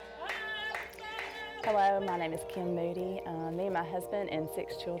Hello, my name is Kim Moody. Me and my husband and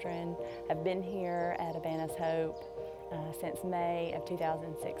 6 children have been here at Abana's Hope since May of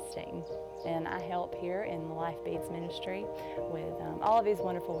 2016. And I help here in the Life Beads Ministry with all of these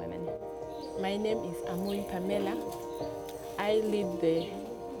wonderful women. My name is Amun Pamela. I lead the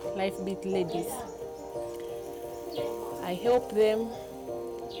Life Bead Ladies. I help them,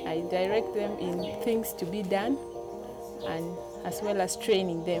 I direct them in things to be done, and as well as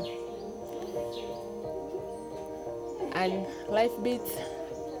training them. And Life Beads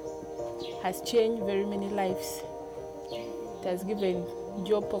has changed very many lives. It has given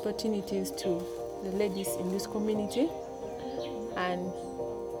job opportunities to the ladies in this community, and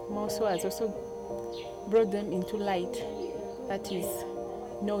more so has also brought them into light, that is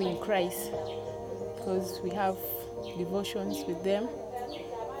knowing Christ, because we have devotions with them,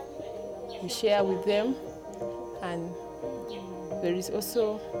 we share with them, and there is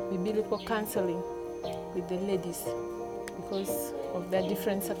also biblical counseling with the ladies because of their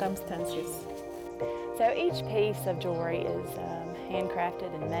different circumstances. So each piece of jewelry is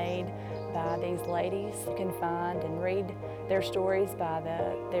handcrafted and made by these ladies. You can find and read their stories by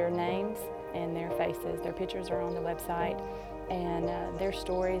their names and their faces. Their pictures are on the website, and their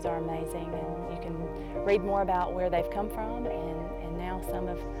stories are amazing, and you can read more about where they've come from and now some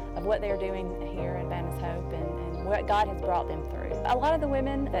of what they're doing here at Abana's Hope and what God has brought them through. A lot of the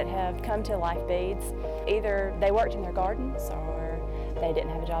women that have come to Life Beads, either they worked in their gardens or they didn't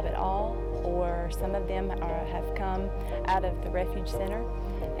have a job at all, or some of them have come out of the Refuge Center,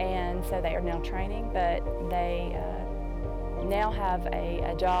 and so they are now training, but they now have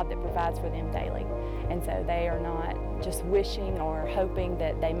a job that provides for them daily. And so they are not just wishing or hoping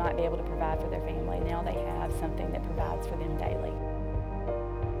that they might be able to provide for their family. Now they have something that provides for them daily.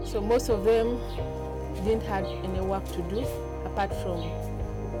 So most of them didn't have any work to do apart from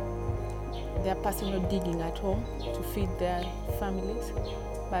their personal digging at home to feed their families.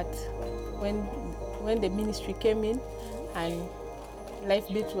 But when the ministry came in and Life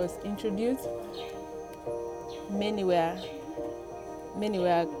Beads was introduced, many were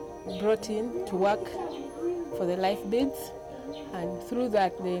brought in to work for the Life Beads, and through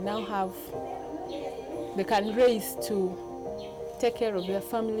that they can raise to take care of their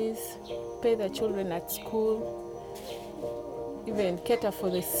families, pay their children at school, even cater for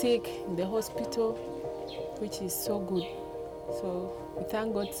the sick in the hospital, which is so good. So we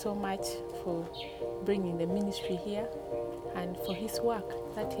thank God so much for bringing the ministry here and for His work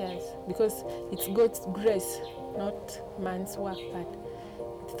that He has, because it's God's grace, not man's work, but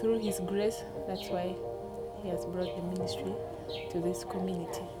through His grace, that's why He has brought the ministry to this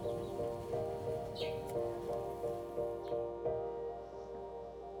community.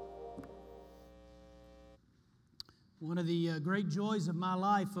 One of the great joys of my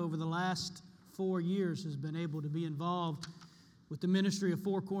life over the last 4 years has been able to be involved with the ministry of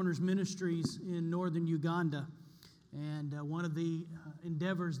Four Corners Ministries in northern Uganda. And one of the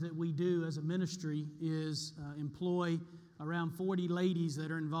endeavors that we do as a ministry is employ around 40 ladies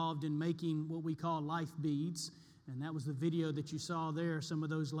that are involved in making what we call life beads. And that was the video that you saw there, some of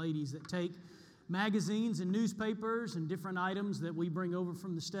those ladies that take magazines and newspapers and different items that we bring over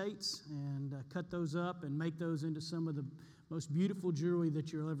from the States and cut those up and make those into some of the most beautiful jewelry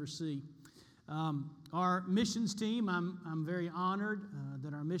that you'll ever see. Our missions team, I'm very honored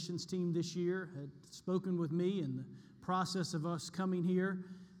that our missions team this year had spoken with me in the process of us coming here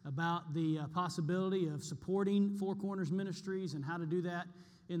about the possibility of supporting Four Corners Ministries and how to do that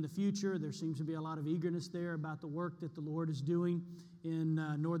in the future. There seems to be a lot of eagerness there about the work that the Lord is doing in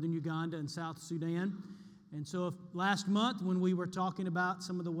northern Uganda and South Sudan. And so last month when we were talking about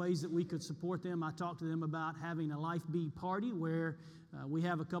some of the ways that we could support them, I talked to them about having a Life Bead party where we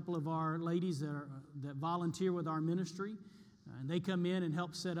have a couple of our ladies that volunteer with our ministry. And they come in and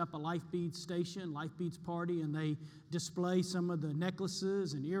help set up a Life Beads station, Life Beads party, and they display some of the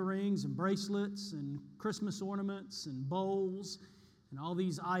necklaces and earrings and bracelets and Christmas ornaments and bowls and all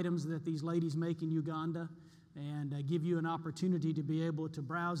these items that these ladies make in Uganda, and give you an opportunity to be able to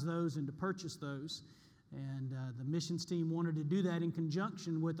browse those and to purchase those. And the missions team wanted to do that in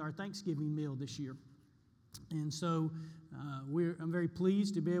conjunction with our Thanksgiving meal this year. And so I'm very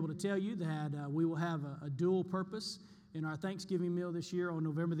pleased to be able to tell you that we will have a dual purpose in our Thanksgiving meal this year on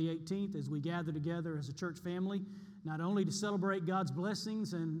November the 18th as we gather together as a church family, not only to celebrate God's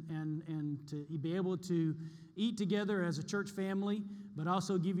blessings and to be able to eat together as a church family, but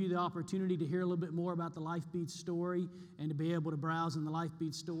also give you the opportunity to hear a little bit more about the Life Beads story and to be able to browse in the Life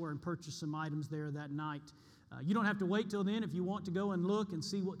Beads store and purchase some items there that night. You don't have to wait till then. If you want to go and look and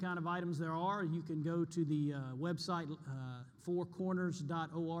see what kind of items there are, you can go to the website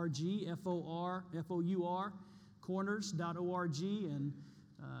fourcorners.org, F-O-U-R, corners.org, and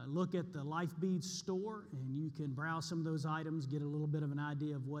look at the Life Beads store, and you can browse some of those items, get a little bit of an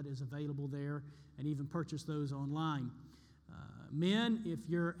idea of what is available there, and even purchase those online. Men, if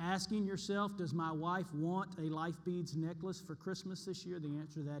you're asking yourself, does my wife want a Life Beads necklace for Christmas this year? The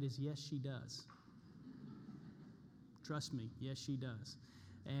answer to that is yes, she does. Trust me, yes, she does.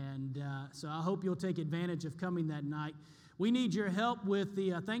 And so I hope you'll take advantage of coming that night. We need your help with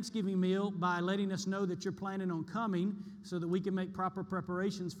the Thanksgiving meal by letting us know that you're planning on coming so that we can make proper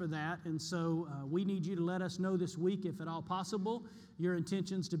preparations for that. And so we need you to let us know this week, if at all possible, your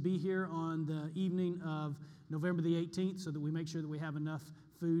intentions to be here on the evening of November the 18th so that we make sure that we have enough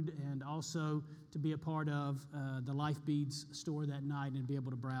food, and also to be a part of the Life Beads store that night and be able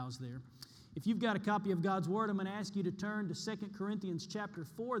to browse there. If you've got a copy of God's Word, I'm going to ask you to turn to 2 Corinthians chapter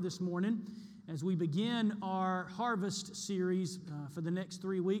 4 this morning as we begin our harvest series for the next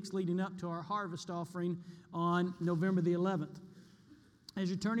 3 weeks leading up to our harvest offering on November the 11th. As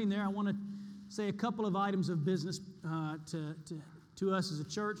you're turning there, I want to say a couple of items of business to us as a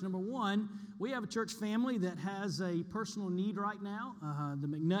church. Number one, we have a church family that has a personal need right now. The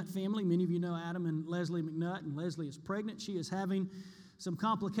McNutt family, many of you know Adam and Leslie McNutt, and Leslie is pregnant. She is having some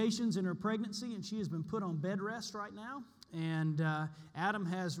complications in her pregnancy, and she has been put on bed rest right now. And Adam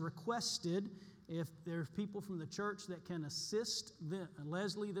has requested if there's people from the church that can assist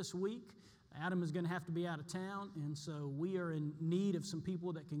Leslie this week. Adam is going to have to be out of town, and so we are in need of some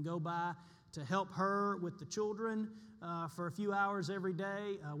people that can go by to help her with the children for a few hours every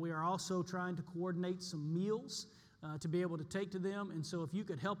day. We are also trying to coordinate some meals to be able to take to them. And so if you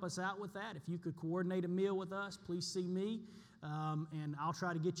could help us out with that, if you could coordinate a meal with us, please see me. And I'll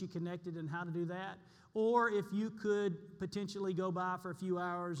try to get you connected in how to do that. Or if you could potentially go by for a few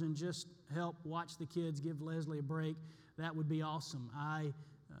hours and just help watch the kids, give Leslie a break, that would be awesome. I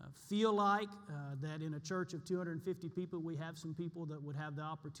feel like that in a church of 250 people, we have some people that would have the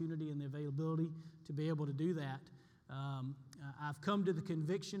opportunity and the availability to be able to do that. I've come to the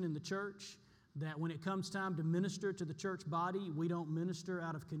conviction in the church that when it comes time to minister to the church body, we don't minister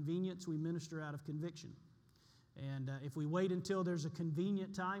out of convenience, we minister out of conviction. And if we wait until there's a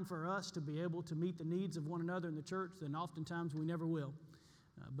convenient time for us to be able to meet the needs of one another in the church, then oftentimes we never will.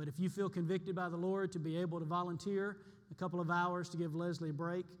 But if you feel convicted by the Lord to be able to volunteer a couple of hours to give Leslie a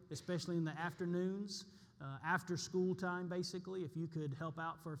break, especially in the afternoons, after school time basically, if you could help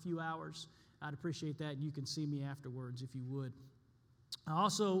out for a few hours, I'd appreciate that. You can see me afterwards if you would. I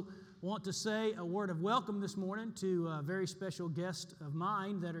also want to say a word of welcome this morning to a very special guest of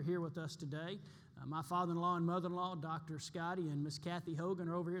mine that are here with us today. My father-in-law and mother-in-law, Dr. Scotty and Miss Kathy Hogan,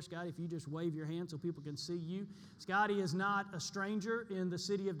 are over here. Scotty, if you just wave your hand so people can see you. Scotty is not a stranger in the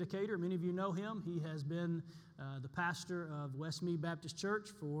city of Decatur. Many of you know him. He has been the pastor of Westmead Baptist Church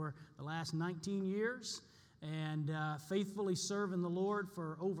for the last 19 years and faithfully serving the Lord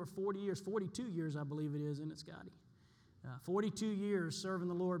for over 40 years, 42 years, I believe it is, isn't it, Scotty? 42 years serving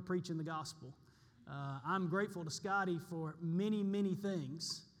the Lord, preaching the gospel. I'm grateful to Scotty for many, many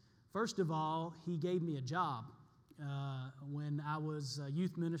things. First of all, he gave me a job when I was a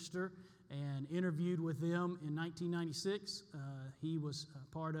youth minister and interviewed with them in 1996. He was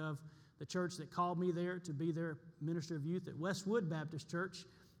part of the church that called me there to be their minister of youth at Westwood Baptist Church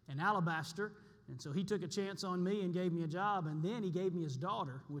in Alabaster. And so he took a chance on me and gave me a job, and then he gave me his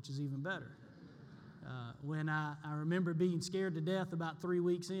daughter, which is even better. When I remember being scared to death about 3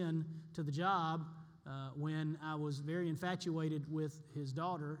 weeks in to the job, when I was very infatuated with his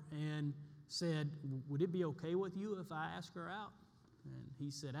daughter and said, would it be okay with you if I ask her out? And he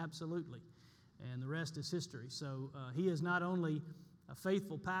said, absolutely. And the rest is history. So he is not only a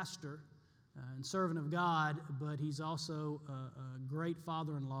faithful pastor and servant of God, but he's also a great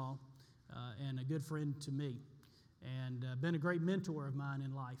father-in-law and a good friend to me, and been a great mentor of mine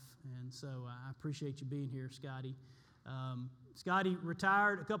in life. And so I appreciate you being here, Scotty. Scotty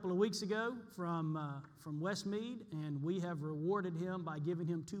retired a couple of weeks ago from Westmead, and we have rewarded him by giving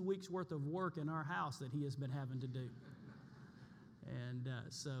him 2 weeks' worth of work in our house that he has been having to do. And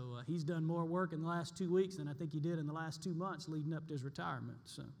so he's done more work in the last 2 weeks than I think he did in the last 2 months leading up to his retirement.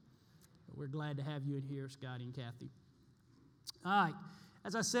 So we're glad to have you in here, Scotty and Kathy. All right.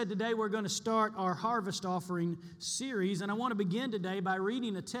 As I said, today we're going to start our harvest offering series, and I want to begin today by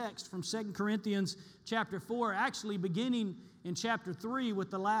reading a text from 2 Corinthians chapter 4, actually beginning in chapter 3 with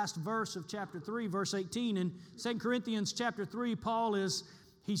the last verse of chapter 3, verse 18. In 2 Corinthians chapter 3, Paul is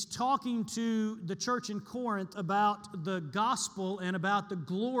he's talking to the church in Corinth about the gospel and about the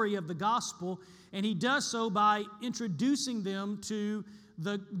glory of the gospel, and he does so by introducing them to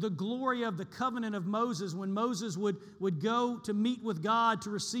the glory of the covenant of Moses. When Moses would go to meet with God to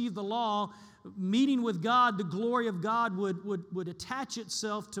receive the law, meeting with God, the glory of God would attach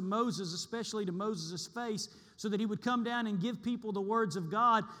itself to Moses, especially to Moses' face, so that he would come down and give people the words of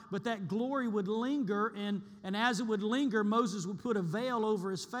God. But that glory would linger, and as it would linger, Moses would put a veil over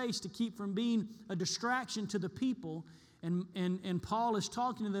his face to keep from being a distraction to the people. And Paul is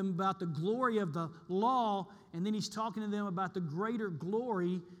talking to them about the glory of the law, and then he's talking to them about the greater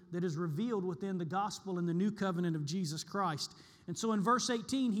glory that is revealed within the gospel and the new covenant of Jesus Christ. And so in verse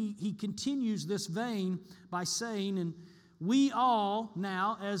 18, he continues this vein by saying, and we all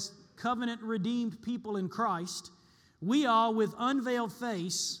now, as covenant-redeemed people in Christ, we all with unveiled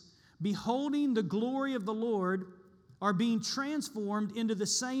face, beholding the glory of the Lord, are being transformed into the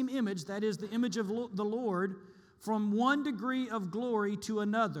same image, that is, the image of the Lord, from one degree of glory to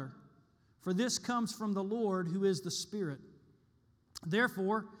another. For this comes from the Lord, who is the Spirit.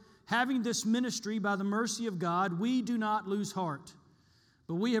 Therefore, having this ministry by the mercy of God, we do not lose heart.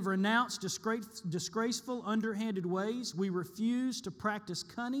 But we have renounced disgraceful, underhanded ways. We refuse to practice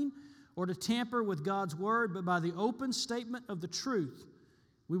cunning or to tamper with God's word, but by the open statement of the truth,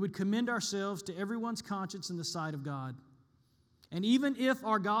 we would commend ourselves to everyone's conscience in the sight of God. And even if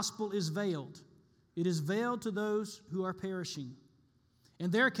our gospel is veiled, it is veiled to those who are perishing.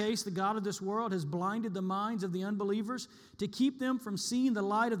 In their case, the God of this world has blinded the minds of the unbelievers to keep them from seeing the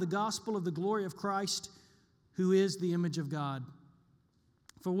light of the gospel of the glory of Christ, who is the image of God.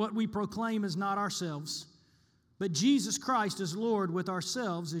 For what we proclaim is not ourselves, but Jesus Christ as Lord, with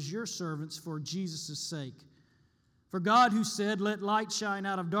ourselves as your servants for Jesus' sake. For God, who said, "Let light shine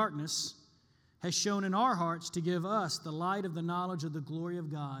out of darkness," has shone in our hearts to give us the light of the knowledge of the glory of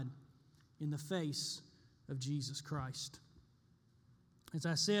God in the face of Jesus Christ. As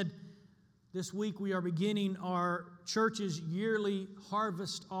I said, this week we are beginning our church's yearly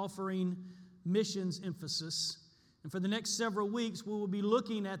harvest offering missions emphasis. And for the next several weeks, we will be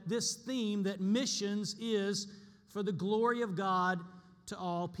looking at this theme that missions is for the glory of God to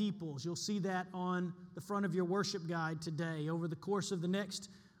all peoples. You'll see that on the front of your worship guide today. Over the course of the next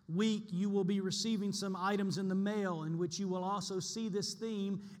week, you will be receiving some items in the mail in which you will also see this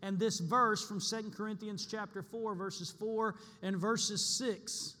theme and this verse from 2 Corinthians chapter 4, verses 4 and verses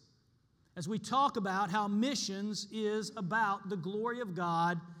 6. As we talk about how missions is about the glory of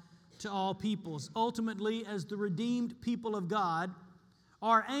God to all peoples. Ultimately, as the redeemed people of God,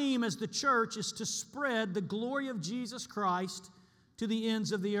 our aim as the church is to spread the glory of Jesus Christ to the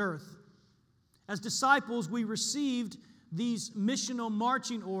ends of the earth. As disciples, we received these missional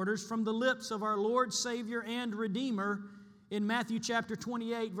marching orders from the lips of our Lord, Savior, and Redeemer in Matthew chapter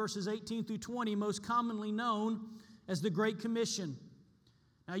 28, verses 18 through 20, most commonly known as the Great Commission.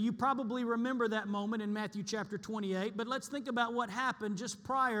 Now, you probably remember that moment in Matthew chapter 28, but let's think about what happened just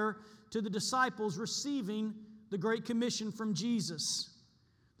prior to the disciples receiving the Great Commission from Jesus.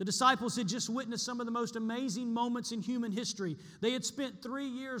 The disciples had just witnessed some of the most amazing moments in human history. They had spent 3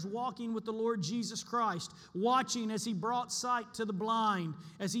 years walking with the Lord Jesus Christ, watching as He brought sight to the blind,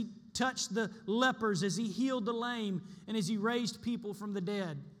 as He touched the lepers, as He healed the lame, and as He raised people from the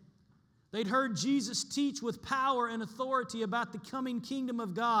dead. They'd heard Jesus teach with power and authority about the coming kingdom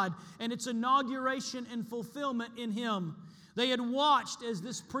of God and its inauguration and fulfillment in Him. They had watched as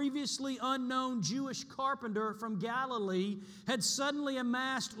this previously unknown Jewish carpenter from Galilee had suddenly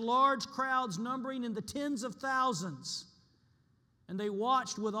amassed large crowds numbering in the tens of thousands. And they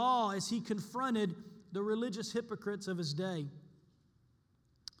watched with awe as He confronted the religious hypocrites of His day.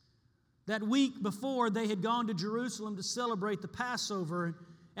 That week before, they had gone to Jerusalem to celebrate the Passover.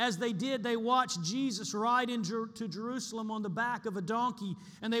 As they did, they watched Jesus ride into Jerusalem on the back of a donkey,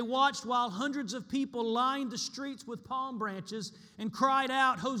 and they watched while hundreds of people lined the streets with palm branches and cried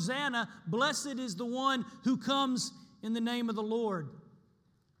out, "Hosanna, blessed is the one who comes in the name of the Lord."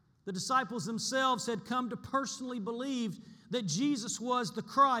 The disciples themselves had come to personally believe that Jesus was the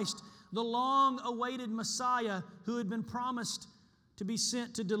Christ, the long-awaited Messiah who had been promised to be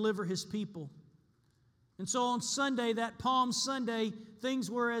sent to deliver His people. And so on Sunday, that Palm Sunday,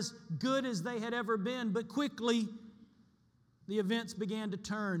 things were as good as they had ever been, but quickly the events began to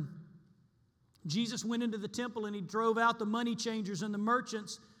turn. Jesus went into the temple and He drove out the money changers and the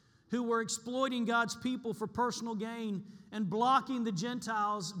merchants who were exploiting God's people for personal gain and blocking the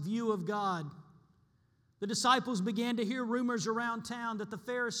Gentiles' view of God. The disciples began to hear rumors around town that the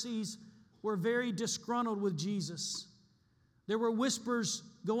Pharisees were very disgruntled with Jesus. There were whispers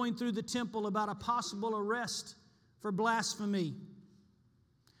going through the temple about a possible arrest for blasphemy.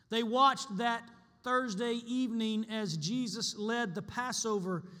 They watched that Thursday evening as Jesus led the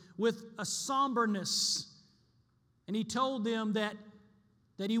Passover with a somberness. And He told them that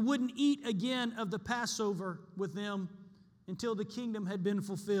He wouldn't eat again of the Passover with them until the kingdom had been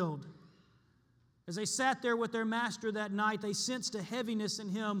fulfilled. As they sat there with their Master that night, they sensed a heaviness in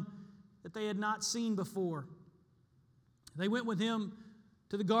Him that they had not seen before. They went with Him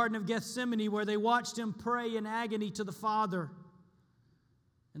to the Garden of Gethsemane, where they watched Him pray in agony to the Father.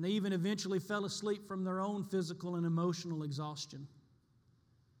 And they even eventually fell asleep from their own physical and emotional exhaustion.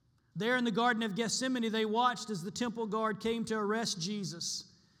 There in the Garden of Gethsemane, they watched as the temple guard came to arrest Jesus.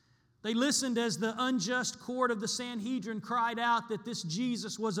 They listened as the unjust court of the Sanhedrin cried out that this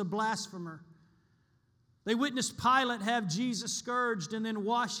Jesus was a blasphemer. They witnessed Pilate have Jesus scourged and then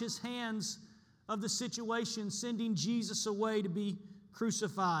wash his hands of the situation, sending Jesus away to be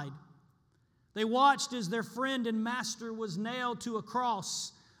crucified. They watched as their friend and master was nailed to a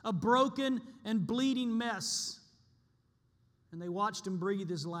cross, a broken and bleeding mess. And they watched him breathe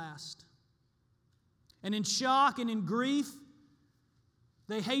his last. And in shock and in grief,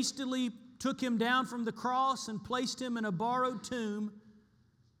 they hastily took him down from the cross and placed him in a borrowed tomb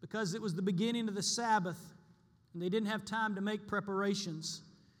because it was the beginning of the Sabbath and they didn't have time to make preparations.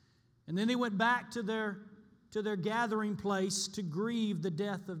 And then they went back to their gathering place to grieve the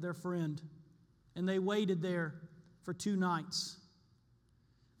death of their friend. And they waited there for 2 nights.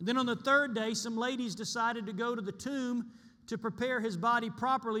 And then on the 3rd day, some ladies decided to go to the tomb to prepare his body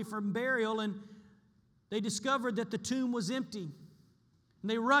properly for burial, and they discovered that the tomb was empty. And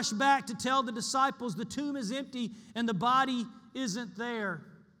they rushed back to tell the disciples the tomb is empty and the body isn't there.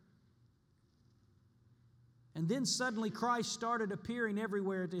 And then suddenly Christ started appearing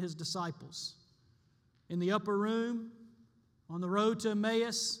everywhere to His disciples. In the upper room, on the road to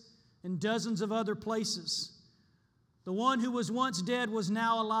Emmaus, and dozens of other places. The one who was once dead was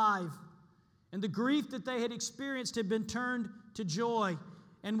now alive. And the grief that they had experienced had been turned to joy.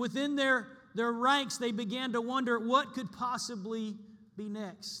 And within their ranks, they began to wonder what could possibly be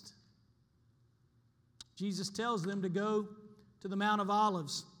next. Jesus tells them to go to the Mount of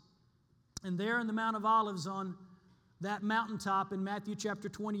Olives. And there in the Mount of Olives, on that mountaintop in Matthew chapter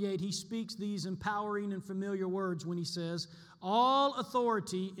 28, He speaks these empowering and familiar words when He says, "All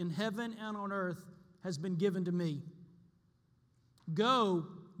authority in heaven and on earth has been given to Me. Go,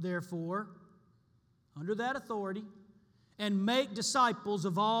 therefore, under that authority, and make disciples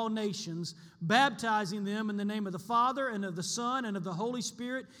of all nations, baptizing them in the name of the Father and of the Son and of the Holy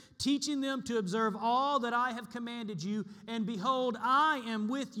Spirit, teaching them to observe all that I have commanded you. And behold, I am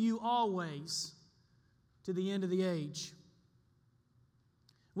with you always to the end of the age."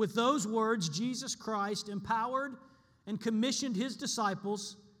 With those words, Jesus Christ empowered and commissioned His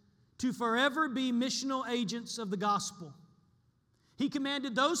disciples to forever be missional agents of the gospel. He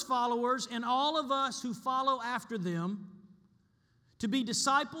commanded those followers and all of us who follow after them to be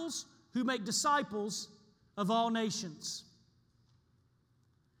disciples who make disciples of all nations.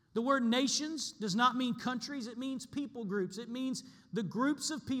 The word nations does not mean countries, it means people groups. It means the groups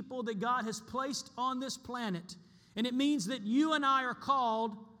of people that God has placed on this planet. And it means that you and I are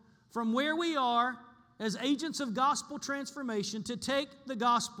called from where we are as agents of gospel transformation to take the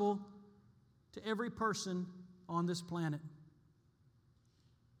gospel to every person on this planet.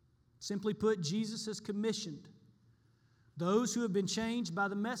 Simply put, Jesus has commissioned those who have been changed by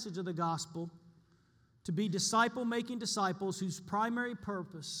the message of the gospel to be disciple-making disciples whose primary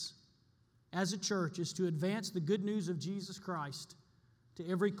purpose as a church is to advance the good news of Jesus Christ to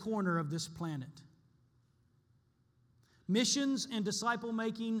every corner of this planet. Missions and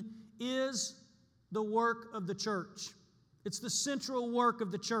disciple-making is the work of the church. It's the central work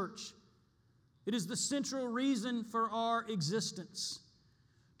of the church. It is the central reason for our existence.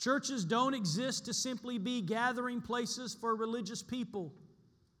 Churches don't exist to simply be gathering places for religious people.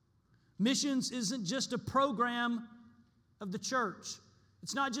 Missions isn't just a program of the church.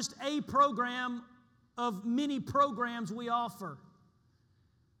 It's not just a program of many programs we offer.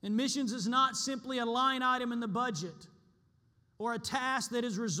 And missions is not simply a line item in the budget or a task that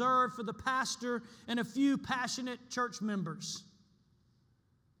is reserved for the pastor and a few passionate church members.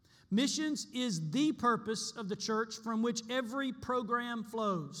 Missions is the purpose of the church from which every program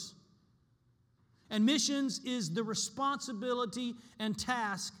flows. And missions is the responsibility and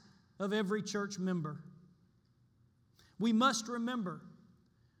task of every church member. We must remember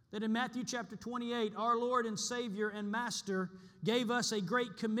that in Matthew chapter 28, our Lord and Savior and Master gave us a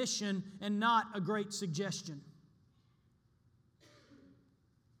great commission and not a great suggestion.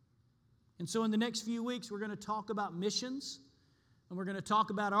 And so in the next few weeks, we're going to talk about missions. And we're going to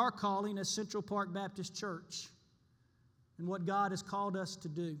talk about our calling as Central Park Baptist Church. and what God has called us to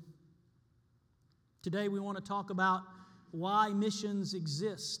do. Today we want to talk about why missions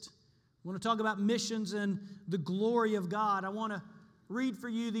exist. We want to talk about missions and the glory of God. I want to read for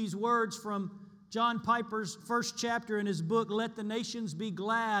you these words from John Piper's first chapter in his book, Let the Nations Be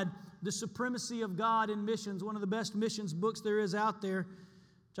Glad, The Supremacy of God in Missions, one of the best missions books there is out there.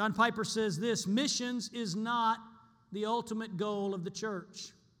 John Piper says this: missions is not the ultimate goal of the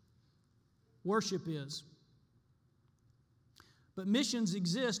church. Worship is. But missions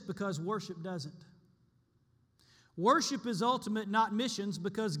exist because worship doesn't. Worship is ultimate, not missions,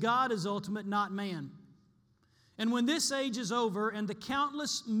 because God is ultimate, not man. And when this age is over and the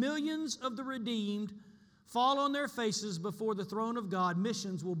countless millions of the redeemed fall on their faces before the throne of God,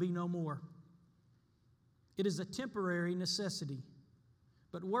 missions will be no more. It is a temporary necessity,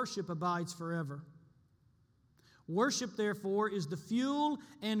 but worship abides forever. Worship, therefore, is the fuel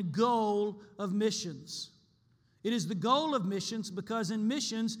and goal of missions. It is the goal of missions because in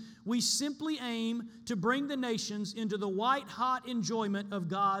missions, we simply aim to bring the nations into the white-hot enjoyment of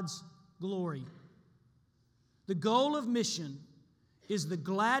God's glory. The goal of mission is the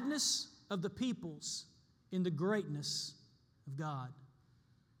gladness of the peoples in the greatness of God.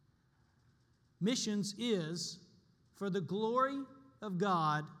 Missions is for the glory of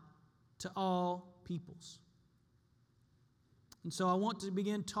God to all peoples. And so I want to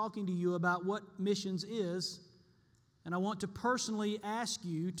begin talking to you about what missions is, and I want to personally ask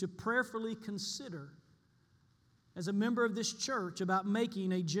you to prayerfully consider, as a member of this church, about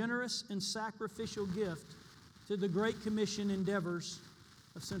making a generous and sacrificial gift to the Great Commission endeavors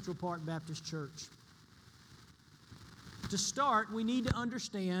of Central Park Baptist Church. To start, we need to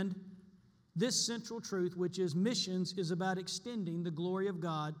understand this central truth, which is missions is about extending the glory of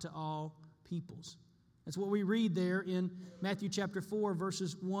God to all peoples. That's what we read there in Matthew chapter 4,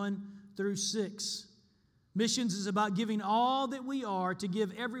 verses 1 through 6. Missions is about giving all that we are to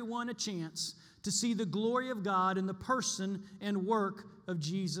give everyone a chance to see the glory of God in the person and work of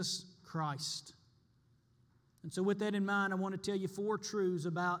Jesus Christ. And so with that in mind, I want to tell you 4 truths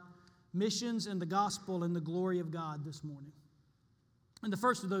about missions and the gospel and the glory of God this morning. And the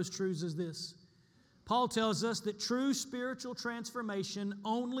first of those truths is this: Paul tells us that true spiritual transformation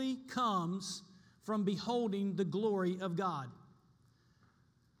only comes from beholding the glory of God.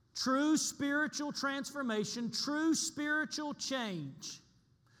 True spiritual transformation, true spiritual change,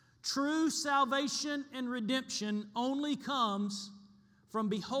 true salvation and redemption only comes from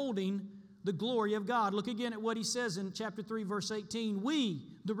beholding the glory of God. Look again at what he says in chapter 3, verse 18. We,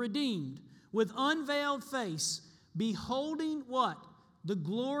 the redeemed, with unveiled face, beholding what? The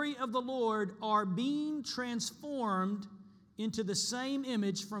glory of the Lord, are being transformed into the same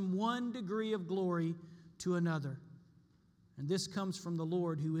image from one degree of glory to another. And this comes from the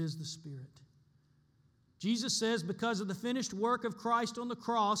Lord who is the Spirit. Jesus says, because of the finished work of Christ on the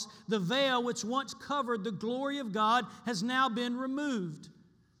cross, the veil which once covered the glory of God has now been removed.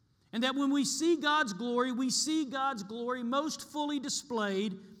 And that when we see God's glory, we see God's glory most fully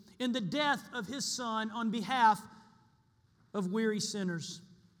displayed in the death of His Son on behalf of weary sinners.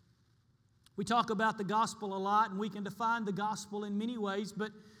 We talk about the gospel a lot, and we can define the gospel in many ways,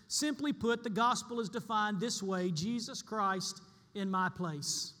 but simply put, the gospel is defined this way: Jesus Christ in my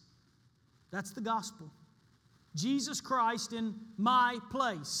place. That's the gospel. Jesus Christ in my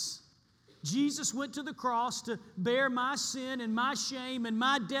place. Jesus went to the cross to bear my sin and my shame and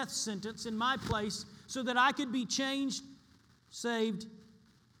my death sentence in my place so that I could be changed, saved,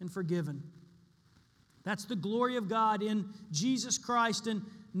 and forgiven. That's the glory of God in Jesus Christ. And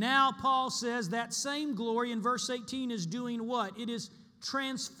now Paul says that same glory in verse 18 is doing what? It is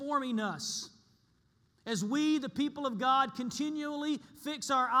transforming us. As we, the people of God, continually fix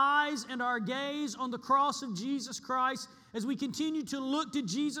our eyes and our gaze on the cross of Jesus Christ, as we continue to look to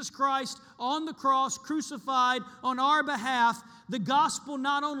Jesus Christ on the cross, crucified on our behalf, the gospel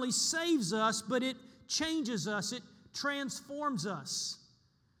not only saves us, but it changes us, it transforms us.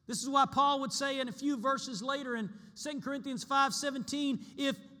 This is why Paul would say in a few verses later in 2 Corinthians 5:17,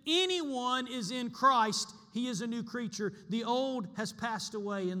 if anyone is in Christ, he is a new creature. The old has passed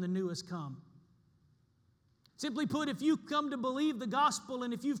away and the new has come. Simply put, if you come to believe the gospel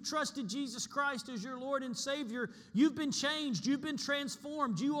and if you've trusted Jesus Christ as your Lord and Savior, you've been changed, you've been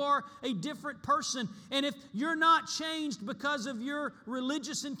transformed, you are a different person. And if you're not changed because of your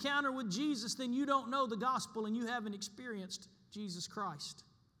religious encounter with Jesus, then you don't know the gospel and you haven't experienced Jesus Christ.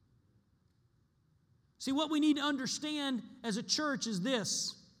 See, what we need to understand as a church is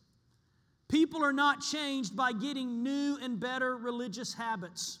this: people are not changed by getting new and better religious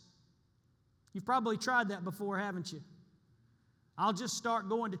habits. You've probably tried that before, haven't you? I'll just start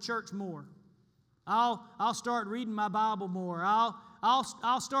going to church more. I'll start reading my Bible more.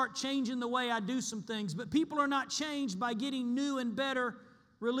 I'll start changing the way I do some things. But people are not changed by getting new and better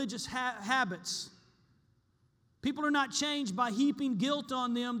religious habits. People are not changed by heaping guilt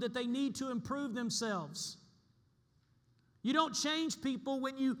on them that they need to improve themselves. You don't change people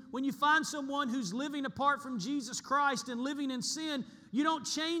when you find someone who's living apart from Jesus Christ and living in sin. You don't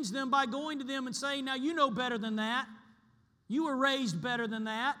change them by going to them and saying, now you know better than that. You were raised better than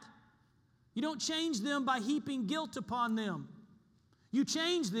that. You don't change them by heaping guilt upon them. You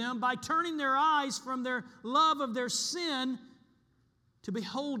change them by turning their eyes from their love of their sin to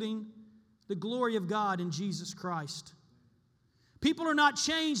beholding the glory of God in Jesus Christ. People are not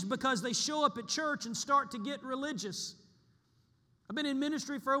changed because they show up at church and start to get religious. I've been in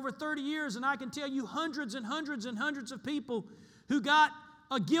ministry for over 30 years, and I can tell you hundreds and hundreds and hundreds of people who got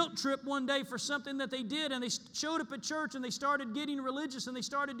a guilt trip one day for something that they did, and they showed up at church and they started getting religious and they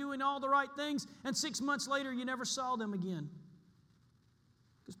started doing all the right things, and 6 months later you never saw them again.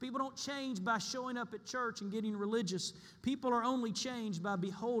 Because people don't change by showing up at church and getting religious. People are only changed by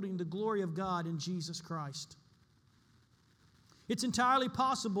beholding the glory of God in Jesus Christ. It's entirely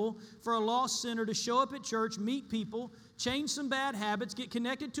possible for a lost sinner to show up at church, meet people, change some bad habits, get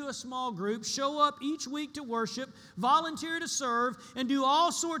connected to a small group, show up each week to worship, volunteer to serve, and do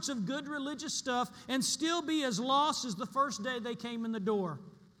all sorts of good religious stuff and still be as lost as the first day they came in the door.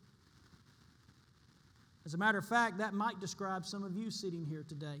 As a matter of fact, that might describe some of you sitting here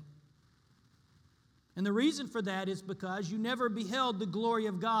today. And the reason for that is because you never beheld the glory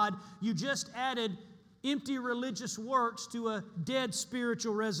of God. You just added empty religious works to a dead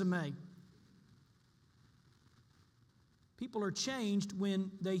spiritual resume. People are changed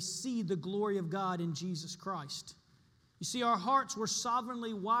when they see the glory of God in Jesus Christ. You see, our hearts were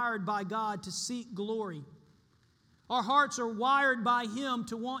sovereignly wired by God to seek glory. Our hearts are wired by Him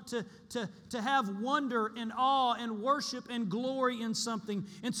to want to have wonder and awe and worship and glory in something.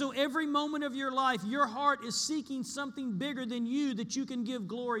 And so every moment of your life, your heart is seeking something bigger than you that you can give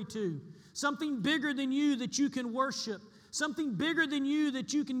glory to. Something bigger than you that you can worship. Something bigger than you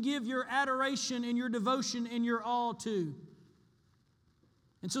that you can give your adoration and your devotion and your awe to.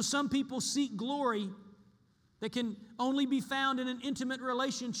 And so some people seek glory that can only be found in an intimate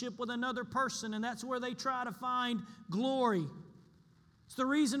relationship with another person, and that's where they try to find glory. It's the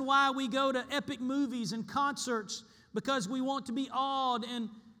reason why we go to epic movies and concerts, because we want to be awed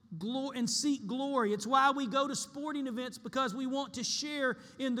and seek glory. It's why we go to sporting events, because we want to share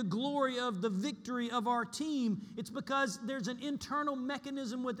in the glory of the victory of our team. It's because there's an internal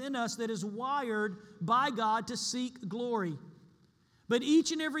mechanism within us that is wired by God to seek glory. But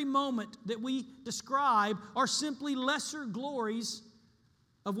each and every moment that we describe are simply lesser glories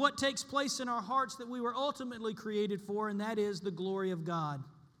of what takes place in our hearts that we were ultimately created for, and that is the glory of God.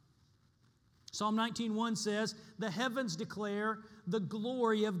 Psalm 19:1 says, "The heavens declare the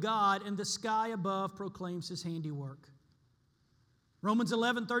glory of God, and the sky above proclaims His handiwork." Romans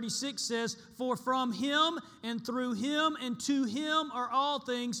 11:36 says, "For from Him and through Him and to Him are all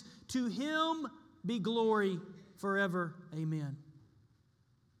things. To Him be glory forever. Amen."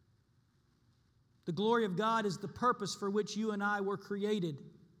 The glory of God is the purpose for which you and I were created.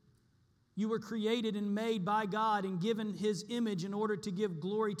 You were created and made by God and given His image in order to give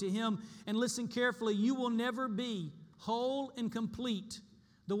glory to Him. And listen carefully, you will never be whole and complete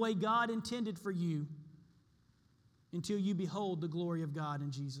the way God intended for you until you behold the glory of God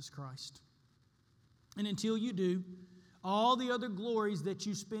in Jesus Christ. And until you do, all the other glories that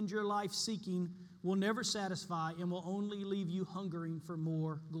you spend your life seeking will never satisfy and will only leave you hungering for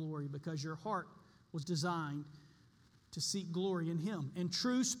more glory, because your heart was designed to seek glory in Him. And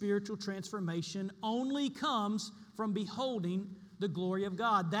true spiritual transformation only comes from beholding the glory of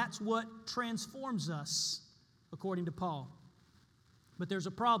God. That's what transforms us, according to Paul. But there's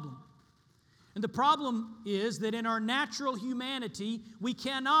a problem. And the problem is that in our natural humanity, we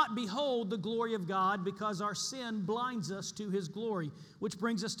cannot behold the glory of God because our sin blinds us to His glory. Which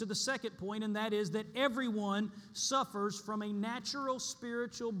brings us to the second point, and that is that everyone suffers from a natural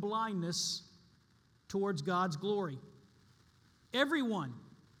spiritual blindness towards God's glory. Everyone.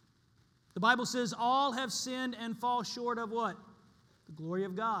 The Bible says all have sinned and fall short of what? The glory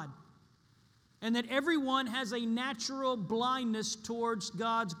of God. And that everyone has a natural blindness towards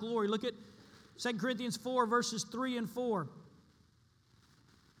God's glory. Look at 2 Corinthians 4, verses 3 and 4.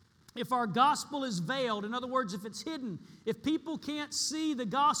 If our gospel is veiled, in other words, if it's hidden, if people can't see the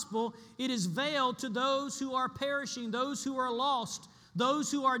gospel, it is veiled to those who are perishing, those who are lost,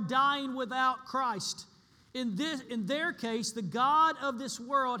 those who are dying without Christ. In their case, the God of this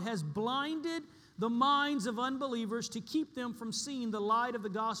world has blinded the minds of unbelievers to keep them from seeing the light of the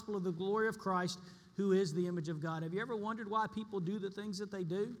gospel of the glory of Christ, who is the image of God. Have you ever wondered why people do the things that they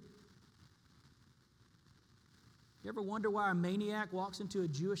do? You ever wonder why a maniac walks into a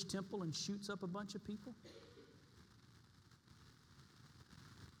Jewish temple and shoots up a bunch of people?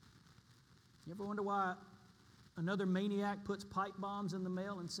 You ever wonder why another maniac puts pipe bombs in the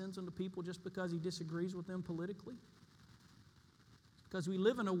mail and sends them to people just because he disagrees with them politically? Because we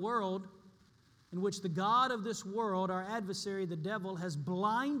live in a world in which the God of this world, our adversary, the devil, has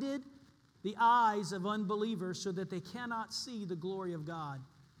blinded the eyes of unbelievers so that they cannot see the glory of God.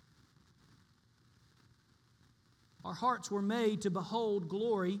 Our hearts were made to behold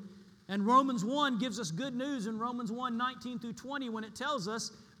glory, and Romans 1 gives us good news in Romans 1, 19 through 20 when it tells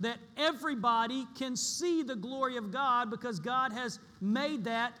us that everybody can see the glory of God because God has made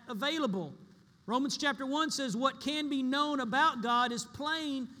that available. Romans chapter 1 says what can be known about God is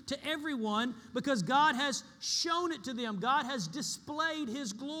plain to everyone because God has shown it to them. God has displayed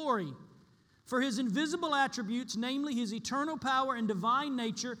His glory. For His invisible attributes, namely His eternal power and divine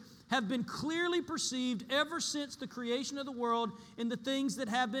nature, have been clearly perceived ever since the creation of the world in the things that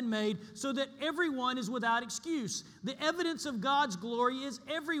have been made, so that everyone is without excuse. The evidence of God's glory is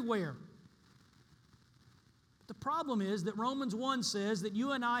everywhere. The problem is that Romans 1 says that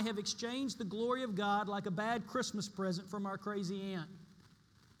you and I have exchanged the glory of God like a bad Christmas present from our crazy aunt.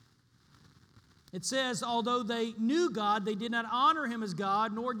 It says, although they knew God, they did not honor Him as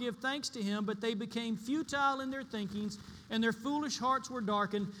God, nor give thanks to Him, but they became futile in their thinkings, and their foolish hearts were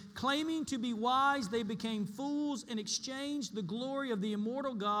darkened. Claiming to be wise, they became fools and exchanged the glory of the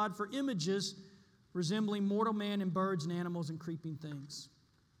immortal God for images resembling mortal man and birds and animals and creeping things.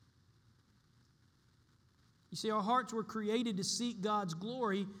 You see, our hearts were created to seek God's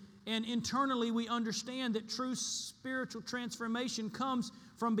glory, and internally we understand that true spiritual transformation comes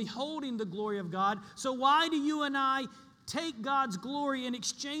from beholding the glory of God. So why do you and I take God's glory and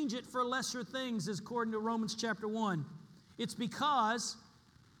exchange it for lesser things, as according to Romans chapter 1? It's because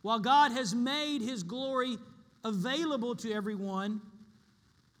while God has made His glory available to everyone,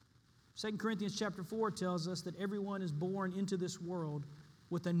 2 Corinthians chapter 4 tells us that everyone is born into this world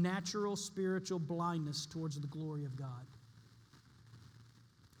with a natural spiritual blindness towards the glory of God.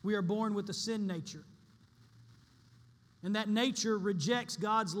 We are born with a sin nature. And that nature rejects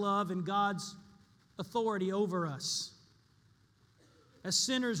God's love and God's authority over us. As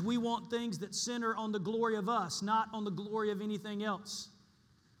sinners, we want things that center on the glory of us, not on the glory of anything else.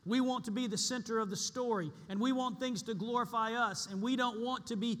 We want to be the center of the story, and we want things to glorify us, and we don't want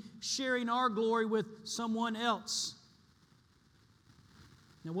to be sharing our glory with someone else.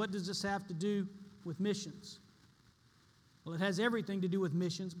 Now, what does this have to do with missions? Well, it has everything to do with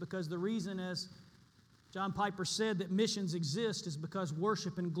missions, because the reason, as John Piper said, that missions exist is because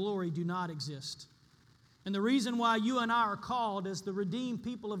worship and glory do not exist. And the reason why you and I are called as the redeemed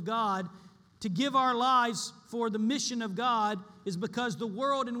people of God to give our lives for the mission of God is because the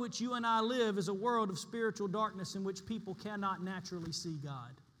world in which you and I live is a world of spiritual darkness in which people cannot naturally see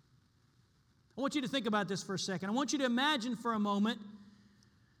God. I want you to think about this for a second. I want you to imagine for a moment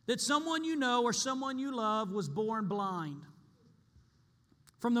that someone you know or someone you love was born blind.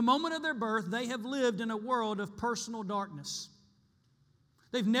 From the moment of their birth, they have lived in a world of personal darkness.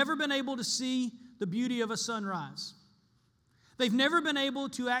 They've never been able to see the beauty of a sunrise. They've never been able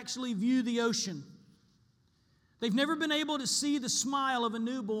to actually view the ocean. They've never been able to see the smile of a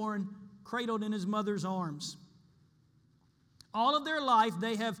newborn cradled in his mother's arms. All of their life,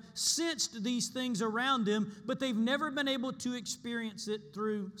 they have sensed these things around them, but they've never been able to experience it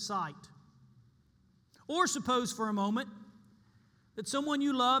through sight. Or suppose for a moment that someone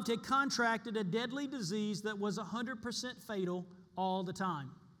you loved had contracted a deadly disease that was 100% fatal all the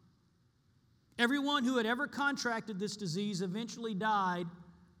time. Everyone who had ever contracted this disease eventually died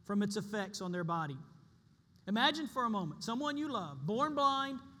from its effects on their body. Imagine for a moment someone you love, born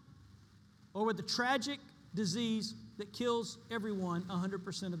blind or with a tragic disease that kills everyone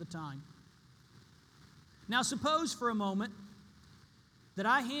 100% of the time. Now suppose for a moment that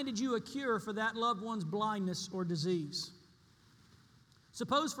I handed you a cure for that loved one's blindness or disease.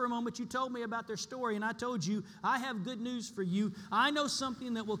 Suppose for a moment you told me about their story and I told you, I have good news for you. I know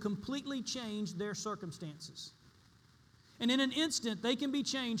something that will completely change their circumstances. And in an instant, they can be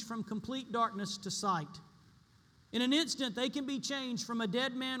changed from complete darkness to sight. In an instant, they can be changed from a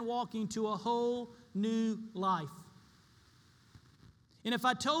dead man walking to a whole new life. And if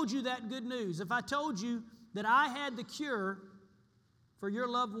I told you that good news, if I told you that I had the cure for your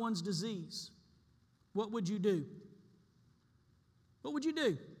loved one's disease, what would you do? What would you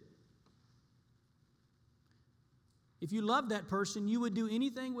do? If you loved that person, you would do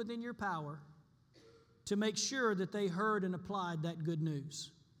anything within your power to make sure that they heard and applied that good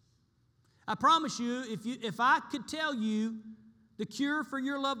news. I promise you, if I could tell you the cure for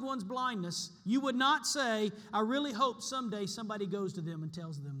your loved one's blindness, you would not say, I really hope someday somebody goes to them and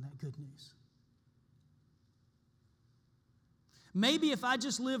tells them that good news. Maybe if I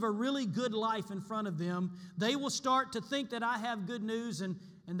just live a really good life in front of them, they will start to think that I have good news, and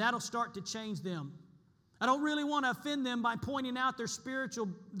that'll start to change them. I don't really want to offend them by pointing out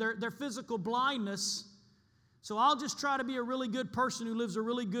their physical blindness. So I'll just try to be a really good person who lives a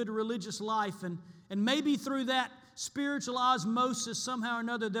really good religious life, and maybe through that spiritual osmosis, somehow or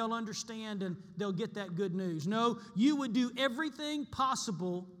another, they'll understand and they'll get that good news. No, you would do everything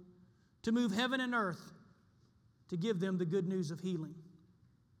possible to move heaven and earth to give them the good news of healing.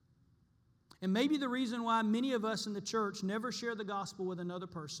 And maybe the reason why many of us in the church never share the gospel with another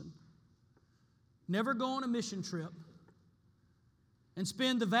person, never go on a mission trip, and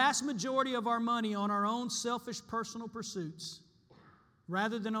spend the vast majority of our money on our own selfish personal pursuits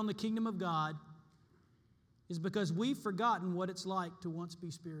rather than on the kingdom of God, is because we've forgotten what it's like to once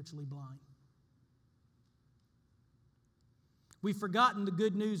be spiritually blind. We've forgotten the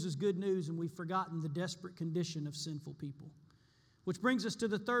good news is good news, and we've forgotten the desperate condition of sinful people. Which brings us to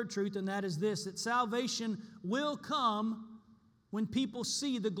the third truth, and that is this, that salvation will come when people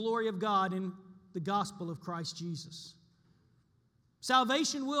see the glory of God in the gospel of Christ Jesus.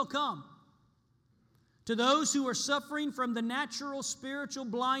 Salvation will come. To those who are suffering from the natural spiritual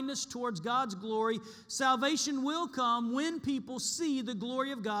blindness towards God's glory, salvation will come when people see the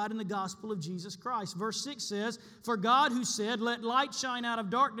glory of God in the gospel of Jesus Christ. Verse 6 says, "For God who said, 'Let light shine out of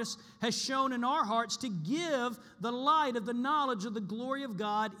darkness,' has shone in our hearts to give the light of the knowledge of the glory of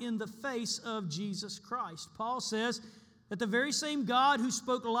God in the face of Jesus Christ." Paul says that the very same God who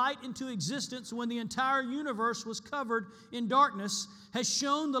spoke light into existence when the entire universe was covered in darkness has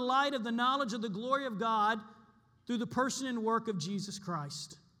shown the light of the knowledge of the glory of God through the person and work of Jesus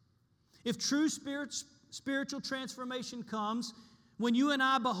Christ. If true spiritual transformation comes when you and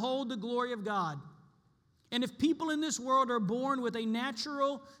I behold the glory of God, and if people in this world are born with a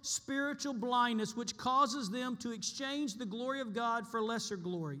natural spiritual blindness which causes them to exchange the glory of God for lesser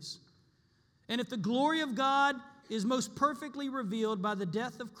glories, and if the glory of God is most perfectly revealed by the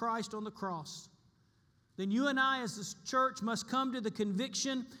death of Christ on the cross, then you and I as the church must come to the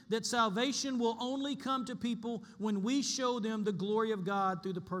conviction that salvation will only come to people when we show them the glory of God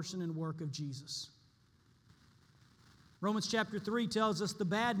through the person and work of Jesus. Romans chapter 3 tells us the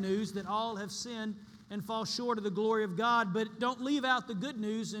bad news that all have sinned and fall short of the glory of God, but don't leave out the good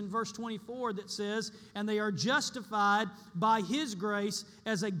news in verse 24 that says, "And they are justified by His grace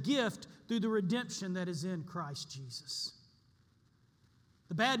as a gift through the redemption that is in Christ Jesus."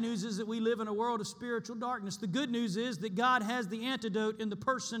 The bad news is that we live in a world of spiritual darkness. The good news is that God has the antidote in the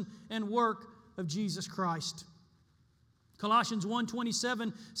person and work of Jesus Christ. Colossians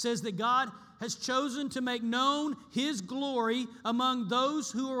 1:27 says that God has chosen to make known His glory among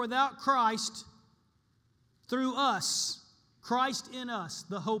those who are without Christ through us, Christ in us,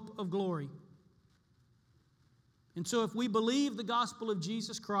 the hope of glory. And so if we believe the gospel of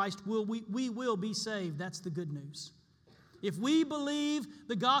Jesus Christ, we will be saved. That's the good news. If we believe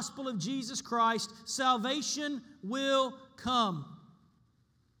the gospel of Jesus Christ, salvation will come.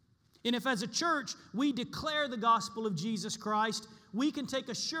 And if as a church we declare the gospel of Jesus Christ, we can take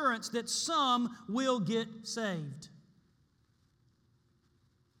assurance that some will get saved.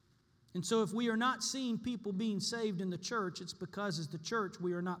 And so if we are not seeing people being saved in the church, it's because as the church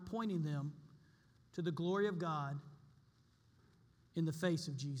we are not pointing them to the glory of God in the face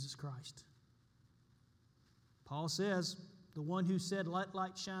of Jesus Christ. Paul says, the one who said, "Let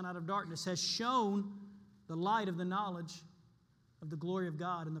light shine out of darkness," has shown the light of the knowledge of the glory of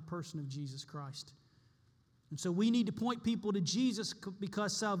God in the person of Jesus Christ. And so we need to point people to Jesus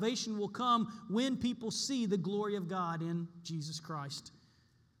because salvation will come when people see the glory of God in Jesus Christ.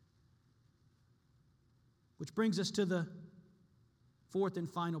 Which brings us to the fourth and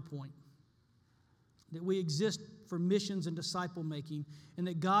final point. That we exist for missions and disciple making, and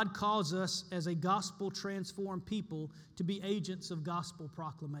that God calls us as a gospel-transformed people to be agents of gospel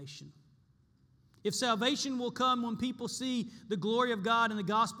proclamation. If salvation will come when people see the glory of God and the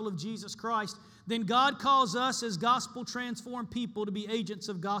gospel of Jesus Christ, then God calls us as gospel-transformed people to be agents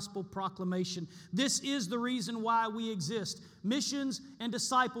of gospel proclamation. This is the reason why we exist. Missions and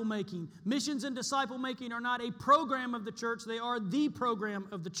disciple making. Missions and disciple making are not a program of the church, they are the program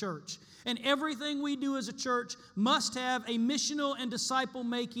of the church. And everything we do as a church must have a missional and disciple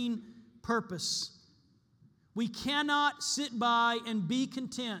making purpose. We cannot sit by and be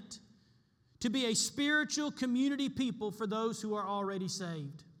content to be a spiritual community people for those who are already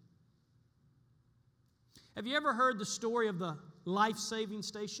saved. Have you ever heard the story of the life-saving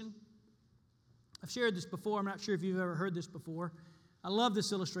station? I've shared this before. I'm not sure if you've ever heard this before. I love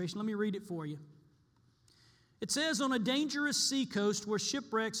this illustration. Let me read it for you. It says, on a dangerous seacoast where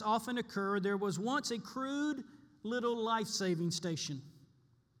shipwrecks often occur, there was once a crude little life-saving station.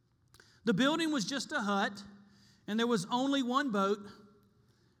 The building was just a hut, and there was only one boat,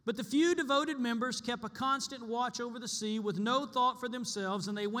 but the few devoted members kept a constant watch over the sea with no thought for themselves,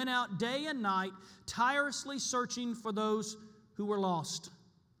 and they went out day and night, tirelessly searching for those who were lost.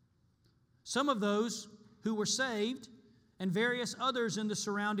 Some of those who were saved and various others in the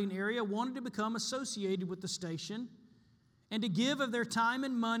surrounding area wanted to become associated with the station and to give of their time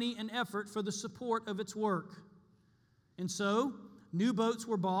and money and effort for the support of its work. And so, new boats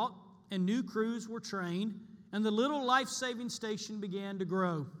were bought and new crews were trained, and the little life-saving station began to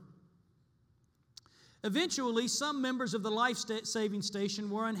grow. Eventually, some members of the life-saving station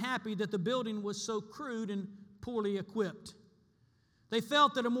were unhappy that the building was so crude and poorly equipped. They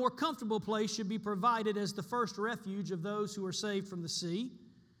felt that a more comfortable place should be provided as the first refuge of those who were saved from the sea.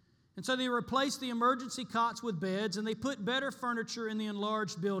 And so they replaced the emergency cots with beds, and they put better furniture in the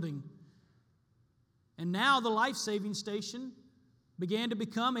enlarged building. And now the life-saving station began to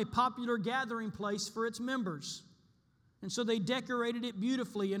become a popular gathering place for its members. And so they decorated it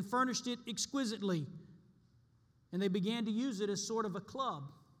beautifully and furnished it exquisitely. And they began to use it as sort of a club.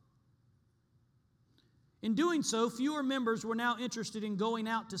 In doing so, fewer members were now interested in going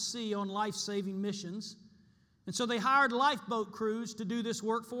out to sea on life-saving missions, and so they hired lifeboat crews to do this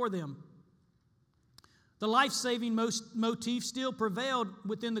work for them. The life-saving motif still prevailed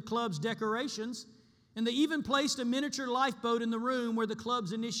within the club's decorations, and they even placed a miniature lifeboat in the room where the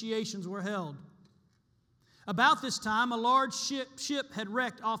club's initiations were held. About this time, a large ship had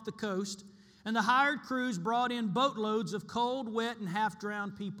wrecked off the coast, and the hired crews brought in boatloads of cold, wet, and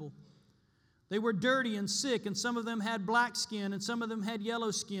half-drowned people. They were dirty and sick, and some of them had black skin, and some of them had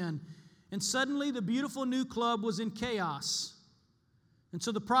yellow skin. And suddenly, the beautiful new club was in chaos. And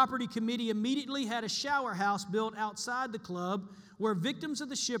so the property committee immediately had a shower house built outside the club where victims of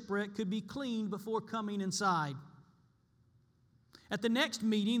the shipwreck could be cleaned before coming inside. At the next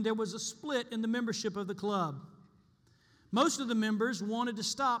meeting, there was a split in the membership of the club. Most of the members wanted to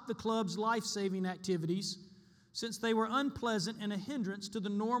stop the club's life-saving activities since they were unpleasant and a hindrance to the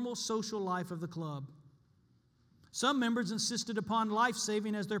normal social life of the club. Some members insisted upon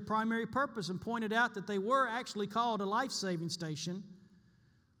life-saving as their primary purpose and pointed out that they were actually called a life-saving station,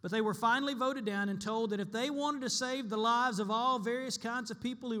 but they were finally voted down and told that if they wanted to save the lives of all various kinds of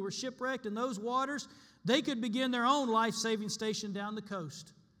people who were shipwrecked in those waters, they could begin their own life-saving station down the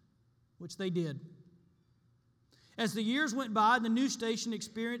coast, which they did. As the years went by, the new station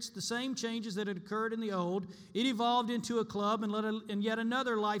experienced the same changes that had occurred in the old. It evolved into a club, and yet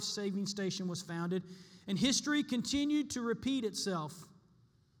another life-saving station was founded, and history continued to repeat itself.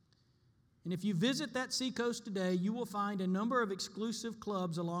 And if you visit that seacoast today, you will find a number of exclusive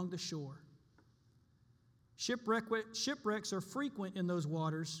clubs along the shore. Shipwrecks are frequent in those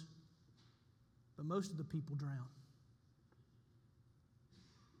waters, but most of the people drown.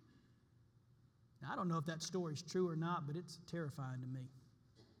 Now, I don't know if that story is true or not, but it's terrifying to me.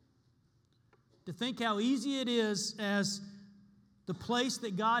 To think how easy it is as the place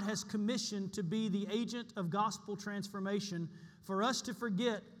that God has commissioned to be the agent of gospel transformation for us to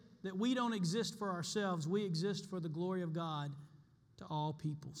forget that we don't exist for ourselves. We exist for the glory of God to all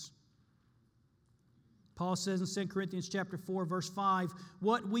peoples. Paul says in 2 Corinthians chapter 4, verse 5,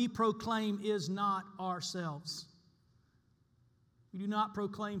 what we proclaim is not ourselves. We do not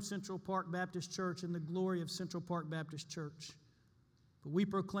proclaim Central Park Baptist Church and the glory of Central Park Baptist Church, but we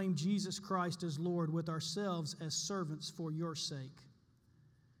proclaim Jesus Christ as Lord with ourselves as servants for your sake.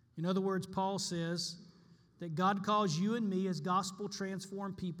 In other words, Paul says that God calls you and me as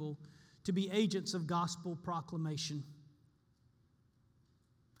gospel-transformed people to be agents of gospel proclamation.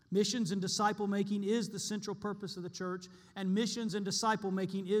 Missions and disciple-making is the central purpose of the church, and missions and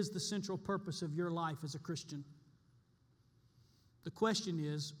disciple-making is the central purpose of your life as a Christian. The question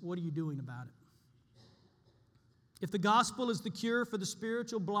is, what are you doing about it? If the gospel is the cure for the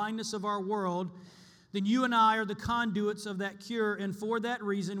spiritual blindness of our world, then you and I are the conduits of that cure, and for that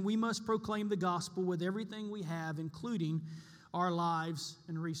reason, we must proclaim the gospel with everything we have, including our lives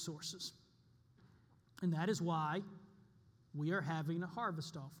and resources. And that is why we are having a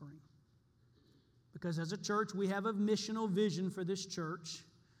harvest offering. Because as a church, we have a missional vision for this church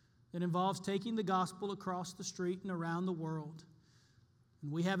that involves taking the gospel across the street and around the world.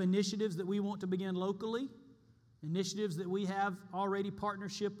 And we have initiatives that we want to begin locally, initiatives that we have already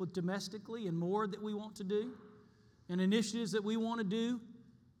partnership with domestically, and more that we want to do, and initiatives that we want to do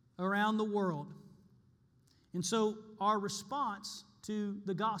around the world. And so our response to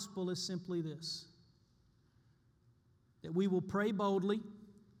the gospel is simply this: that we will pray boldly,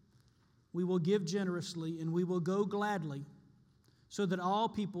 we will give generously, and we will go gladly so that all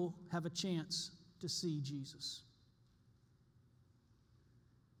people have a chance to see Jesus.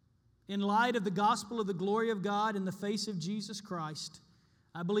 In light of the gospel of the glory of God in the face of Jesus Christ,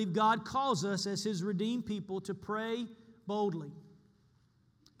 I believe God calls us as His redeemed people to pray boldly,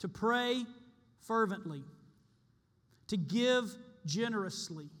 to pray fervently, to give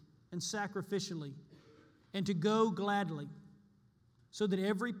generously and sacrificially, and to go gladly, so that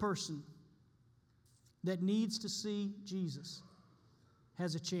every person that needs to see Jesus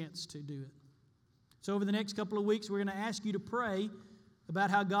has a chance to do it. So over the next couple of weeks, we're going to ask you to pray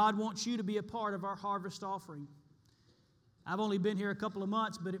about how God wants you to be a part of our harvest offering. I've only been here a couple of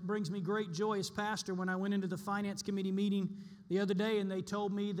months, but it brings me great joy as pastor when I went into the finance committee meeting the other day and they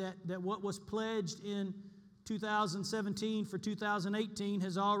told me that what was pledged in 2017 for 2018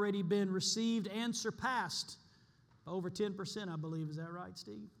 has already been received and surpassed by over 10%, I believe. Is that right,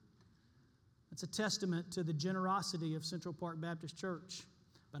 Steve? That's a testament to the generosity of Central Park Baptist Church.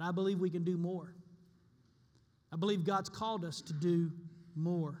 But I believe we can do more. I believe God's called us to do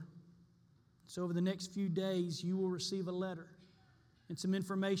more. So over the next few days, you will receive a letter and some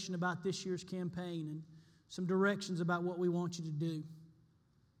information about this year's campaign and some directions about what we want you to do.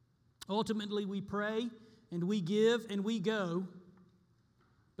 Ultimately, we pray and we give and we go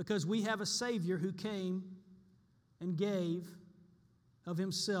because we have a Savior who came and gave of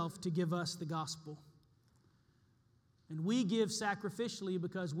Himself to give us the gospel. And we give sacrificially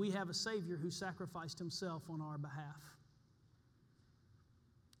because we have a Savior who sacrificed Himself on our behalf.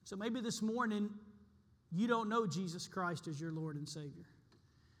 So maybe this morning you don't know Jesus Christ as your Lord and Savior.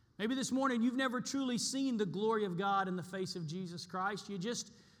 Maybe this morning you've never truly seen the glory of God in the face of Jesus Christ. You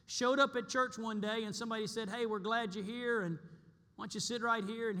just showed up at church one day and somebody said, "Hey, we're glad you're here, and why don't you sit right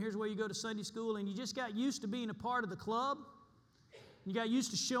here, and here's where you go to Sunday school." And you just got used to being a part of the club. You got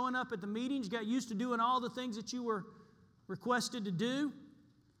used to showing up at the meetings. You got used to doing all the things that you were requested to do.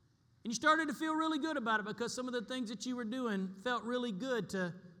 And you started to feel really good about it because some of the things that you were doing felt really good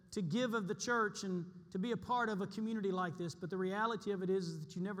to give of the church and to be a part of a community like this. But the reality of it is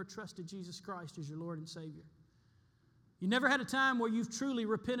that you never trusted Jesus Christ as your Lord and Savior. You never had a time where you've truly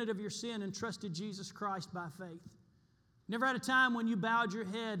repented of your sin and trusted Jesus Christ by faith. Never had a time when you bowed your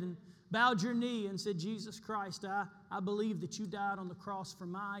head and bowed your knee and said, "Jesus Christ, I believe that you died on the cross for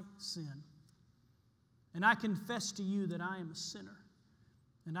my sin. And I confess to you that I am a sinner.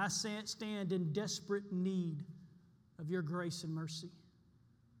 And I stand in desperate need of your grace and mercy.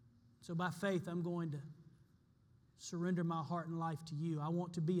 So by faith, I'm going to surrender my heart and life to you. I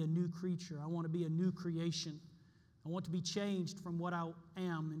want to be a new creature. I want to be a new creation. I want to be changed from what I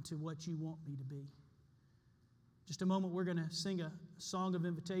am into what you want me to be." Just a moment, we're going to sing a song of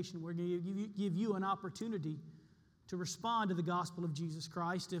invitation. We're going to give you an opportunity to respond to the gospel of Jesus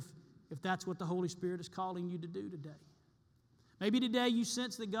Christ if that's what the Holy Spirit is calling you to do today. Maybe today you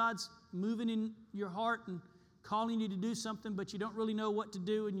sense that God's moving in your heart and calling you to do something, but you don't really know what to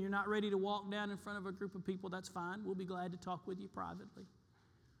do and you're not ready to walk down in front of a group of people. That's fine. We'll be glad to talk with you privately.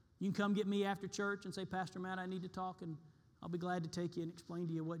 You can come get me after church and say, "Pastor Matt, I need to talk," and I'll be glad to take you and explain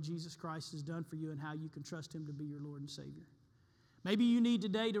to you what Jesus Christ has done for you and how you can trust Him to be your Lord and Savior. Maybe you need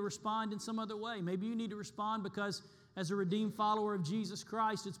today to respond in some other way. Maybe you need to respond because as a redeemed follower of Jesus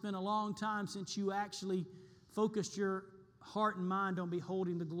Christ, it's been a long time since you actually focused your heart and mind on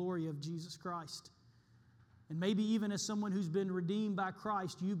beholding the glory of Jesus Christ. And maybe even as someone who's been redeemed by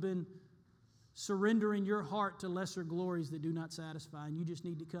Christ, you've been surrendering your heart to lesser glories that do not satisfy, and you just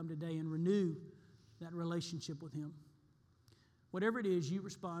need to come today and renew that relationship with Him. Whatever it is, you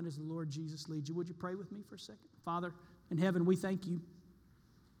respond as the Lord Jesus leads you. Would you pray with me for a second? Father in heaven, we thank you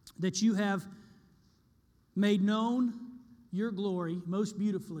that you have made known your glory most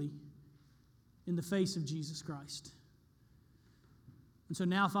beautifully in the face of Jesus Christ. And so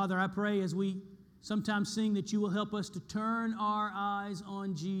now, Father, I pray as we sometimes sing that you will help us to turn our eyes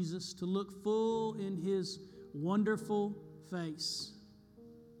on Jesus, to look full in His wonderful face,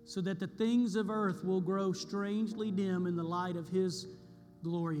 so that the things of earth will grow strangely dim in the light of His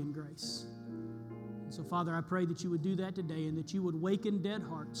glory and grace. And so, Father, I pray that you would do that today and that you would waken dead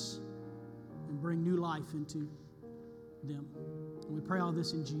hearts and bring new life into them. And we pray all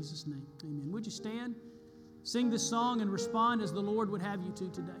this in Jesus' name. Amen. Would you stand, sing this song, and respond as the Lord would have you to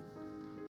today?